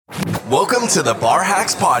Welcome to the Bar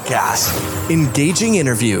Hacks Podcast. Engaging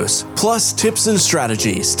interviews, plus tips and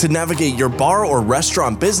strategies to navigate your bar or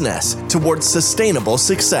restaurant business towards sustainable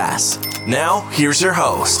success. Now, here's your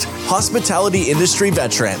host, hospitality industry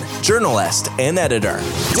veteran, journalist, and editor,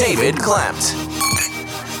 David Klempt.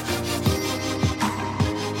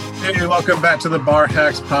 Hey, welcome back to the Bar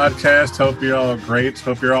Hacks Podcast. Hope you're all great.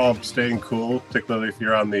 Hope you're all staying cool, particularly if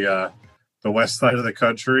you're on the west side of the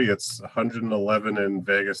country. It's 111 in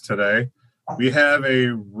Vegas today. We have a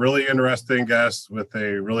really interesting guest with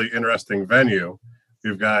a really interesting venue.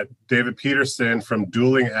 We've got David Peterson from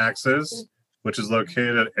Dueling Axes, which is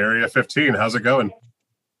located at Area 15. How's it going?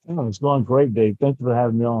 Oh, it's going great, Dave. Thank you for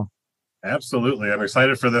having me on. Absolutely. I'm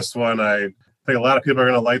excited for this one. I think a lot of people are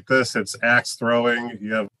going to like this. It's axe throwing.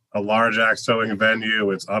 You have a large axe throwing venue.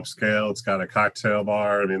 It's upscale. It's got a cocktail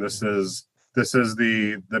bar. I mean, this is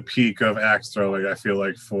the peak of axe throwing, I feel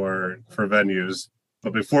like, for venues.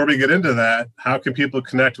 But before we get into that, how can people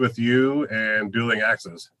connect with you and Dueling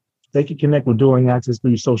Axes? They can connect with Dueling Axes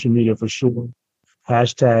through social media for sure.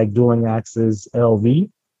 Hashtag Dueling Axes LV.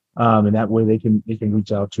 And that way they can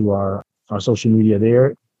reach out to our social media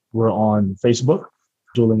there. We're on Facebook,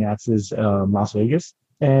 Dueling Axes Las Vegas.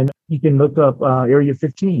 And you can look up Area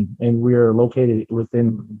 15, and we're located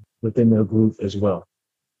within the group as well.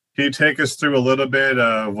 Can you take us through a little bit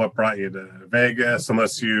of what brought you to Vegas,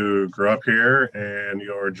 unless you grew up here, and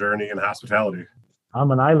your journey in hospitality?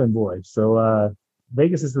 I'm an island boy. So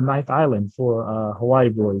Vegas is the ninth island for Hawaii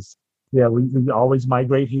boys. Yeah, we always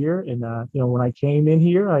migrate here. And, when I came in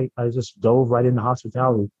here, I just dove right into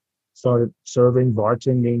hospitality. Started serving,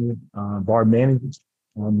 bartending, bar management.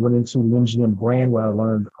 Went into the MGM Grand, where I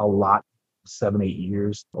learned a lot, 7-8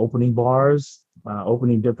 years. Opening bars,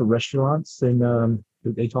 opening different restaurants, and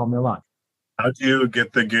they taught me a lot. How'd you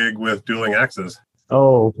get the gig with Dueling Axes?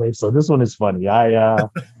 Oh, okay. So this one is funny. I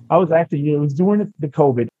was actually, it was during the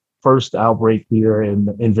COVID first outbreak here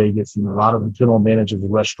in Vegas, and a lot of the general managers of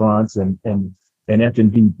restaurants and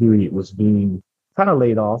F&B period was being kind of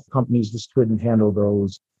laid off. Companies just couldn't handle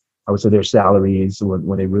those, I would say, their salaries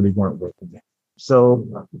when they really weren't working.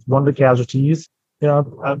 So one of the casualties,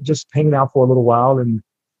 I'm just hanging out for a little while, and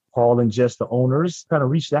Paul and Jess, the owners, kind of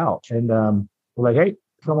reached out and we're like, hey,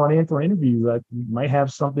 come on in for an interview. We might have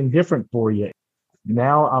something different for you.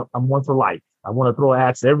 Now I'm one for life. I want to throw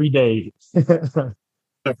axe every day. So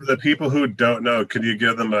for the people who don't know, could you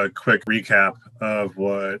give them a quick recap of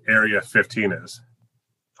what Area 15 is?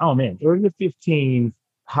 Oh, man. Area 15,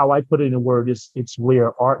 how I put it in a word, it's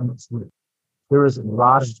where art meets live. There is a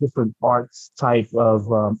lot of different arts type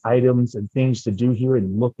of items and things to do here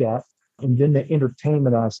and look at. And then the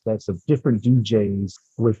entertainment aspects of different DJs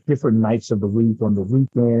with different nights of the week on the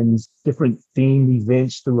weekends, different themed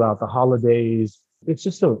events throughout the holidays. It's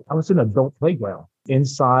just an adult playground.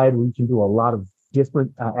 Inside, we can do a lot of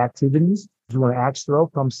different activities. If you want to axe throw,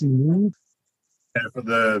 come see me. And for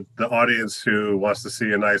the audience who wants to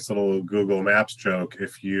see a nice little Google Maps joke,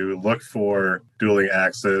 if you look for Dueling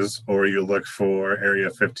Axes or you look for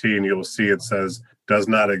Area 15, you will see it says does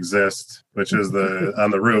not exist, which is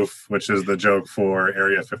on the roof, which is the joke for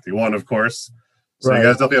Area 51, of course. So right. You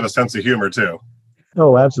guys definitely have a sense of humor too.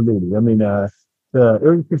 Oh, absolutely. I mean, the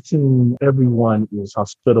Area 15, everyone is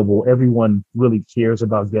hospitable. Everyone really cares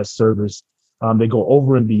about guest service. They go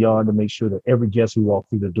over and beyond to make sure that every guest who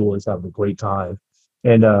walks through the door is having a great time.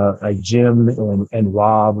 And like Jim and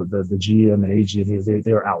Rob, the GM and agent,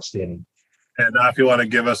 they're outstanding. And now if you want to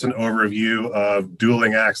give us an overview of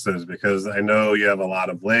Dueling Axes, because I know you have a lot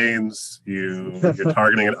of lanes, you're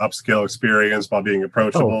targeting an upscale experience while being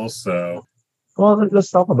approachable. So, well,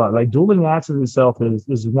 let's talk about it. Like Dueling Axes itself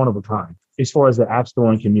is one of a kind as far as the axe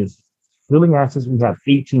throwing community. Dueling Axes, we have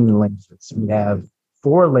 18 lanes. We have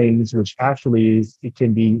 4 lanes, which actually it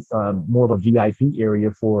can be more of a VIP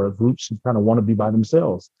area for groups who kind of want to be by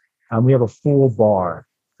themselves. We have a full bar.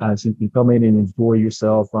 So you can come in and enjoy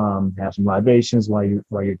yourself, have some libations while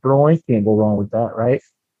you're throwing. Can't go wrong with that, right?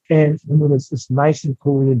 And I mean, it's nice and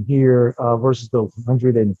cool in here versus the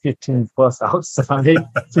 115 plus outside.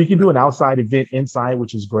 So you can do an outside event inside,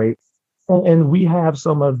 which is great. And we have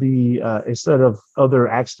some of the, instead of other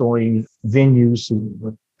axe throwing venues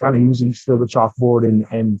who kind of using still the chalkboard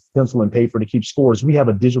and pencil and paper to keep scores, we have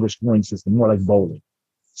a digital scoring system, more like bowling.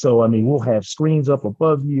 So, I mean, we'll have screens up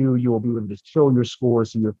above you. You will be able to show your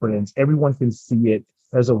scores to your friends. Everyone can see it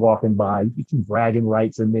as they're walking by. You can bragging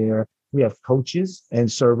rights in there. We have coaches and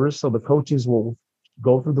servers. So the coaches will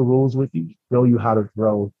go through the rules with you, show you how to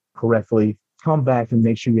throw correctly, come back and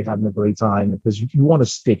make sure you're having a great time because you want to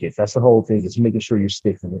stick it. That's the whole thing, is making sure you're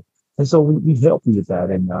sticking it. And so we help you with that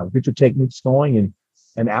and get your techniques going. And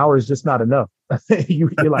an hour is just not enough.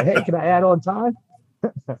 You're like, hey, can I add on time?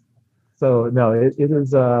 So no,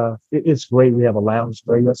 it's great. We have a lounge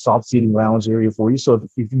area, soft seating lounge area for you. So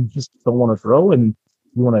if you just don't want to throw and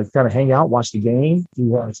you want to kind of hang out, watch the game,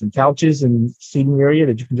 you have some couches and seating area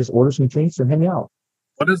that you can just order some drinks and hang out.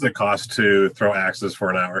 What does it cost to throw axes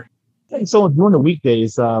for an hour? And so during the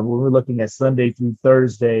weekdays, when we're looking at Sunday through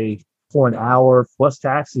Thursday for an hour plus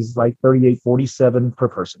taxes, like $38.47 per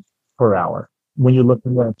person per hour. When you're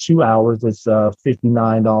looking at 2 hours, it's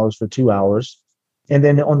 $59 for 2 hours. And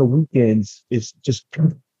then on the weekends, it's just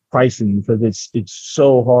pricing because it's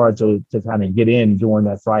so hard to kind of get in during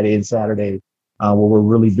that Friday and Saturday where we're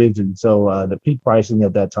really busy. So the peak pricing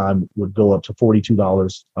at that time would go up to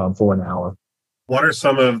 $42 for an hour. What are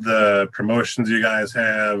some of the promotions you guys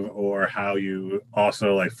have, or how you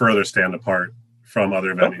also like further stand apart from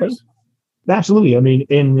other venues? Okay. Absolutely. I mean,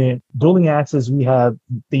 in Dueling Axes, we have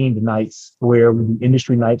themed nights where we do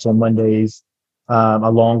industry nights on Mondays,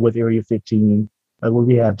 along with Area 15, where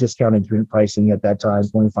we have discounted drink pricing at that time,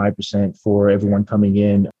 25% for everyone coming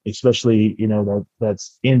in, especially,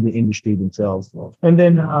 that's in the industry themselves. And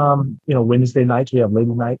then, Wednesday nights, we have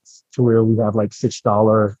lady nights to where we have like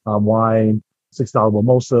 $6 wine, $6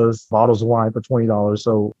 mimosas, bottles of wine for $20.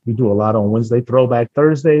 So we do a lot on Wednesday. Throwback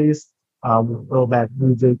Thursdays, throwback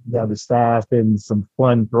music. We have the staff and some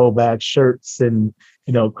fun throwback shirts and,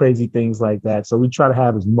 crazy things like that. So we try to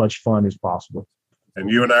have as much fun as possible. And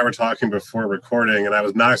you and I were talking before recording, and I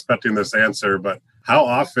was not expecting this answer, but how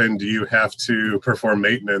often do you have to perform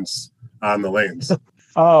maintenance on the lanes?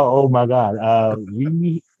 Oh my God.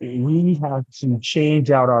 We have to change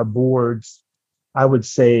out our boards. I would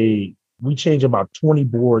say we change about 20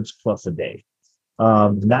 boards plus a day.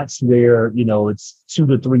 That's where, it's 2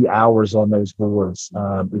 to 3 hours on those boards.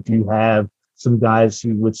 If you have some guys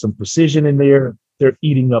who with some precision in there, they're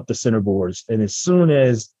eating up the center boards. And as soon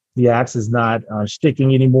as the axe is not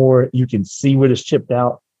sticking anymore, you can see where it's chipped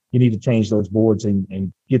out. You need to change those boards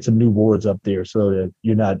and get some new boards up there so that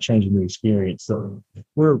you're not changing the experience. So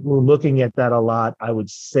we're looking at that a lot. I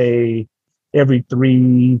would say every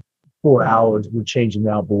 3-4 hours, we're changing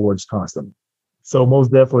out boards constantly. So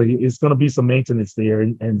most definitely it's going to be some maintenance there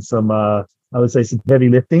and some, I would say some heavy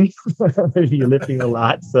lifting. Maybe you're lifting a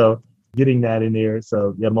lot. So getting that in there.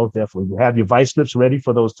 So yeah, most definitely. You have your vice grips ready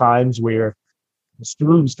for those times where the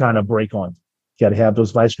screws kind of break on. You got to have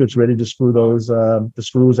those vice grips ready to screw those, the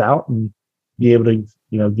screws out and be able to,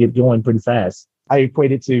 get going pretty fast. I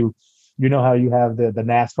equate it to, how you have the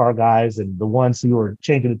NASCAR guys and the ones who are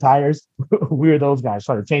changing the tires. We're those guys,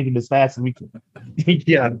 started changing as fast as we can.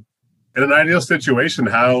 Yeah. In an ideal situation,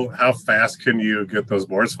 how fast can you get those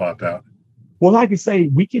boards swapped out? Well, like I say,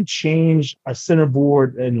 we can change a center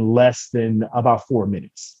board in less than about 4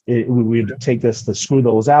 minutes. We would take us to screw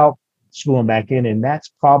those out, screw them back in, and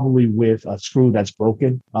that's probably with a screw that's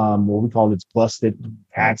broken. What we call it's busted.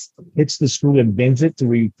 Axe hits the screw and bends it to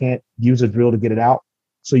where you can't use a drill to get it out.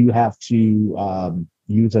 So you have to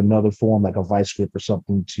use another form like a vice grip or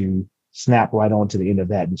something to snap right onto the end of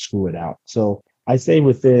that and screw it out. So I say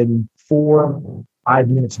within 4-5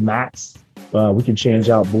 minutes max, we can change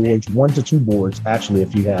out boards, 1 to 2 boards, actually,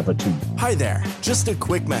 if you have a 2. Hi there. Just a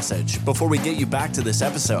quick message before we get you back to this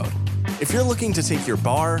episode. If you're looking to take your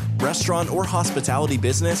bar, restaurant, or hospitality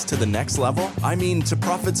business to the next level, to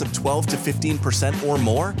profits of 12 to 15% or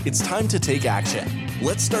more, it's time to take action.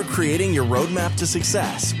 Let's start creating your roadmap to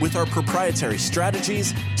success with our proprietary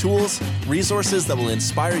strategies, tools, resources that will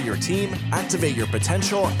inspire your team, activate your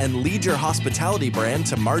potential, and lead your hospitality brand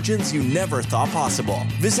to margins you never thought possible.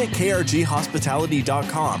 Visit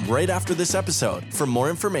krghospitality.com right after this episode for more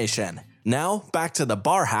information. Now, back to the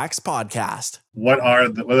Bar Hacks podcast. What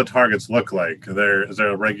do the targets look like? Is there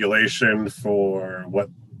a regulation for what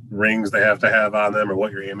rings they have to have on them or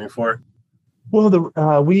what you're aiming for? Well,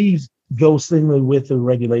 we go similarly with the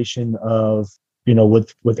regulation of,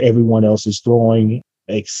 with everyone else is throwing,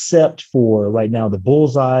 except for right now the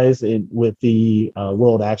bullseyes and with the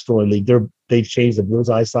World Axe Throwing League. They've changed the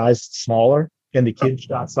bullseye size smaller and the kid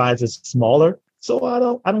shot size is smaller. So I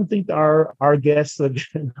don't think our guests are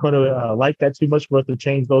going to like that too much for us to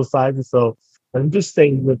change those sizes. So I'm just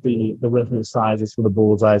staying with the reference sizes for the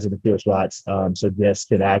bullseyes and the kill shots. So guests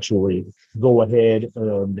can actually go ahead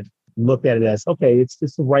and look at it as, okay, it's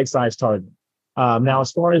the right size target. Now,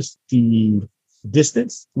 as far as the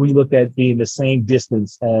distance, we look at being the same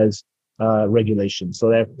distance as regulation. So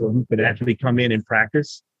that we could actually come in and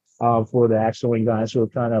practice for the axe throwing guys who are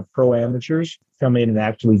kind of pro amateurs, come in and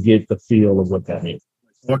actually get the feel of what that means.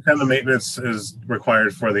 What kind of maintenance is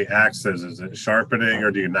required for the axes? Is it sharpening,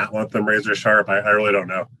 or do you not want them razor sharp? I really don't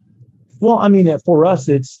know. Well, for us,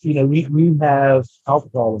 it's, we have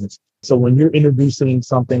alcohol. So when you're introducing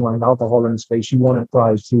something like alcohol in the space, you want to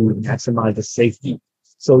try to maximize the safety.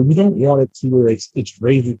 So you don't want it to where it's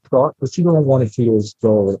ready to start, but you don't want it to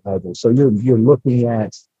go either. So you're looking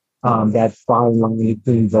at that fine line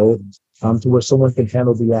between both to where someone can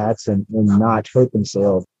handle the axe and not hurt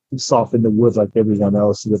themselves, soften the wood like everyone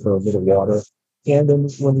else with a little water. And then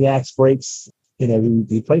when the axe breaks, we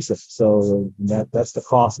replace it. So that's the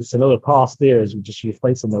cost. It's another cost there is just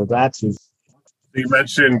replacing those axes. You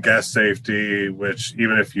mentioned guest safety, which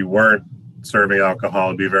even if you weren't serving alcohol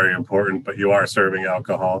would be very important, but you are serving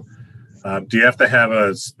alcohol. Do you have to have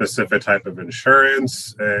a specific type of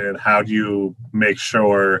insurance, and how do you make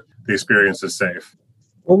sure the experience is safe?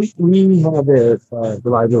 Well, we have a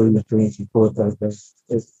reliability insurance report that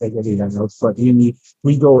everyone knows, but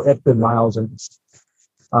we go extra miles, and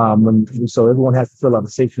so everyone has to fill out a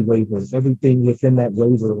safety waiver. Everything within that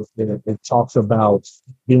waiver, it talks about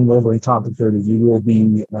being over intoxicated. You will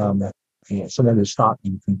be someone to stop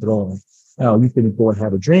you from throwing. Now, you can go and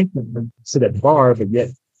have a drink and sit at the bar, but yet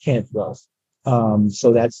can't throw.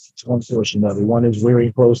 So that's one portion of it. One is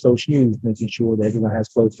wearing closed-toe shoes, making sure that everyone has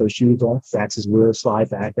closed-toe shoes on. That's as we'll slide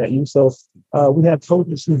back at you. So we have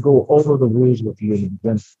coaches who go over the rules with you,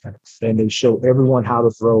 and they show everyone how to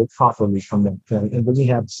throw properly from them. And then we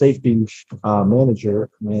have safety manager,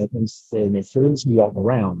 and they turns me all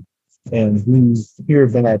around. And we hear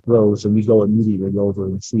bad throws, and we go immediately over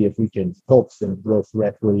and see if we can help them throw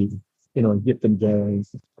correctly, and get them going.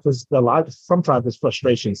 Because sometimes it's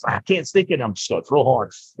frustration. It's like, I can't stick it. I'm just going to throw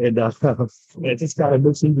hard. And it just kind of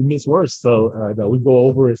makes it worse. So we go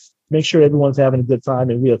over and make sure everyone's having a good time,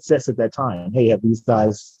 and we assess at that time. Hey, have these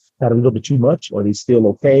guys had a little bit too much? Or are they still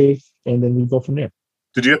okay? And then we go from there.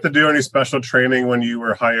 Did you have to do any special training when you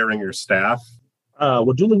were hiring your staff?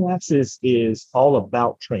 Dueling Axes is all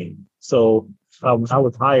about training. So when I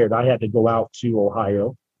was hired, I had to go out to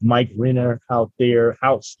Ohio. Mike Renner out there,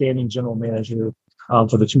 outstanding general manager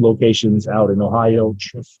for the two locations out in Ohio,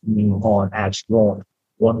 on axe throwing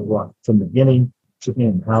 101 from the beginning to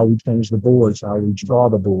end, how we change the boards, how we draw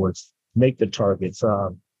the boards, make the targets,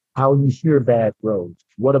 how you hear bad throws,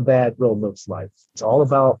 what a bad throw looks like. It's all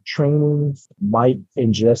about training. Mike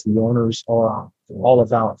and Jess, the owners, are all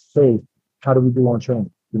about faith. How do we do on training?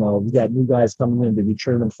 We got new guys coming in to be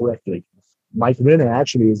trained them correctly. Mike Renner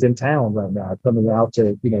actually is in town right now, coming out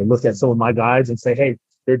to, look at some of my guys and say, hey,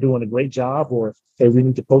 they're doing a great job, or hey, we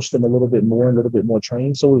need to push them a little bit more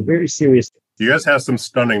training. So we're very serious. You guys have some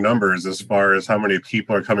stunning numbers as far as how many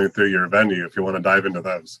people are coming through your venue, if you want to dive into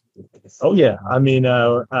those. Oh, yeah. I mean,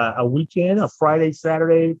 a weekend, a Friday,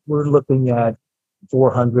 Saturday, we're looking at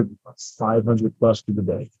 400, 500 plus through the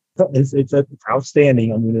day. It's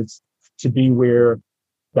outstanding. I mean, it's to be where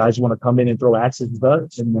guys want to come in and throw axes and stuff.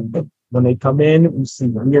 And then when they come in, we see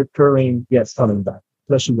reoccurring guests coming back,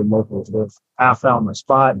 especially with locals. I found my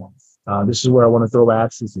spot. This is where I want to throw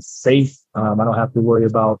axes. It's safe. I don't have to worry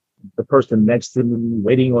about the person next to me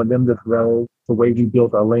waiting on them to throw. The way we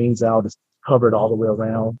built our lanes out is covered all the way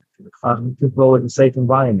around to throw it in a safe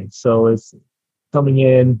environment. So it's coming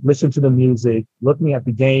in, listening to the music, looking at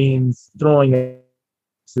the games, throwing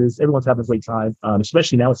axes. Everyone's having a great time,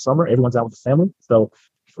 especially now it's summer. Everyone's out with the family. So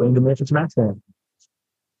bring them in for some axe throwing.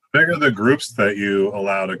 Big are the groups that you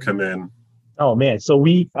allow to come in? Oh, man. So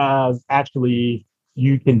we actually,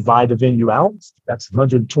 you can buy the venue out. That's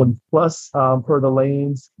 120 plus per the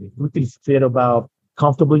lanes. We can fit about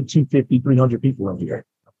comfortably 250, 300 people in here.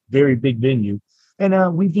 Very big venue.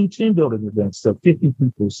 And we do team building events. So 50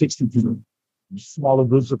 people, 60 people, smaller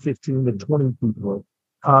groups of 15 to 20 people.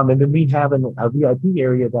 And then we have a VIP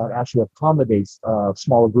area that actually accommodates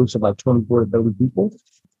smaller groups of like 24 to 30 people.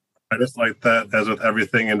 I just like that, as with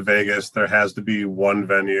everything in Vegas, there has to be one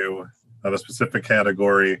venue of a specific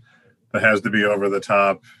category that has to be over the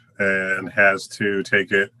top and has to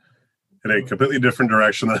take it in a completely different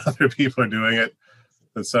direction than other people are doing it.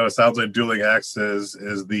 And so it sounds like Dueling Axes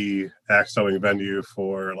is the axe throwing venue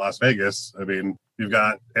for Las Vegas. I mean, you've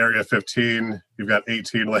got Area 15, you've got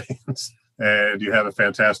 18 lanes, and you have a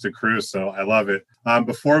fantastic crew. So I love it.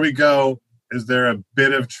 Before we go, is there a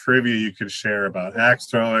bit of trivia you could share about axe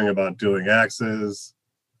throwing, about dueling axes?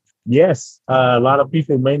 Yes. A lot of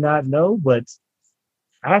people may not know, but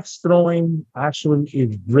axe throwing actually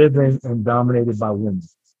is driven and dominated by women.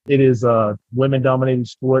 It is a women-dominated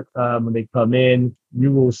sport. When they come in,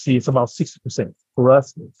 you will see it's about 60%. For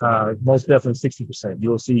us, most definitely 60%.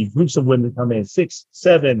 You'll see groups of women come in, 6,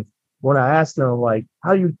 7. When I ask them, like,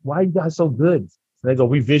 why are you guys so good? They go,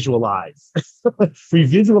 we visualize. We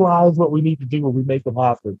visualize what we need to do when we make them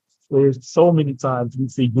happen. There's so many times we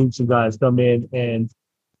see groups of guys come in, and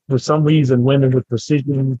for some reason, women with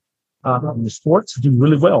precision in the sports do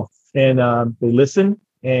really well. and they listen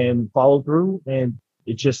and follow through, and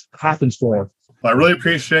it just happens for them. Well, I really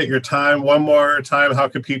appreciate your time. One more time, how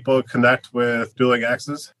can people connect with Dueling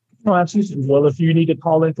Axes? No, absolutely. Well, if you need to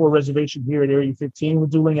call in for a reservation here at Area 15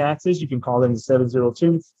 with Dueling Axes, you can call in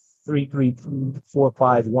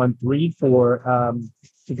 702-333-4513 for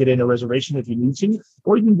to get in a reservation if you need to,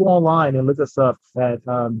 or you can go online and look us up at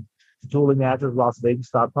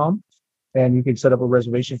duelingaxeslasvegas.com, and you can set up a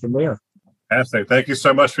reservation from there. Fantastic. Thank you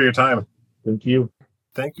so much for your time. Thank you.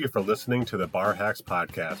 Thank you for listening to the Bar Hacks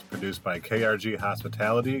podcast, produced by KRG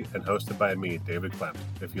Hospitality and hosted by me, David Klempt.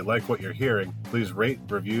 If you like what you're hearing, please rate,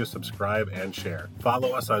 review, subscribe, and share.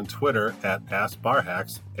 Follow us on Twitter at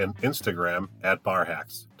AskBarHacks and Instagram at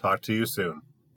BarHacks. Talk to you soon.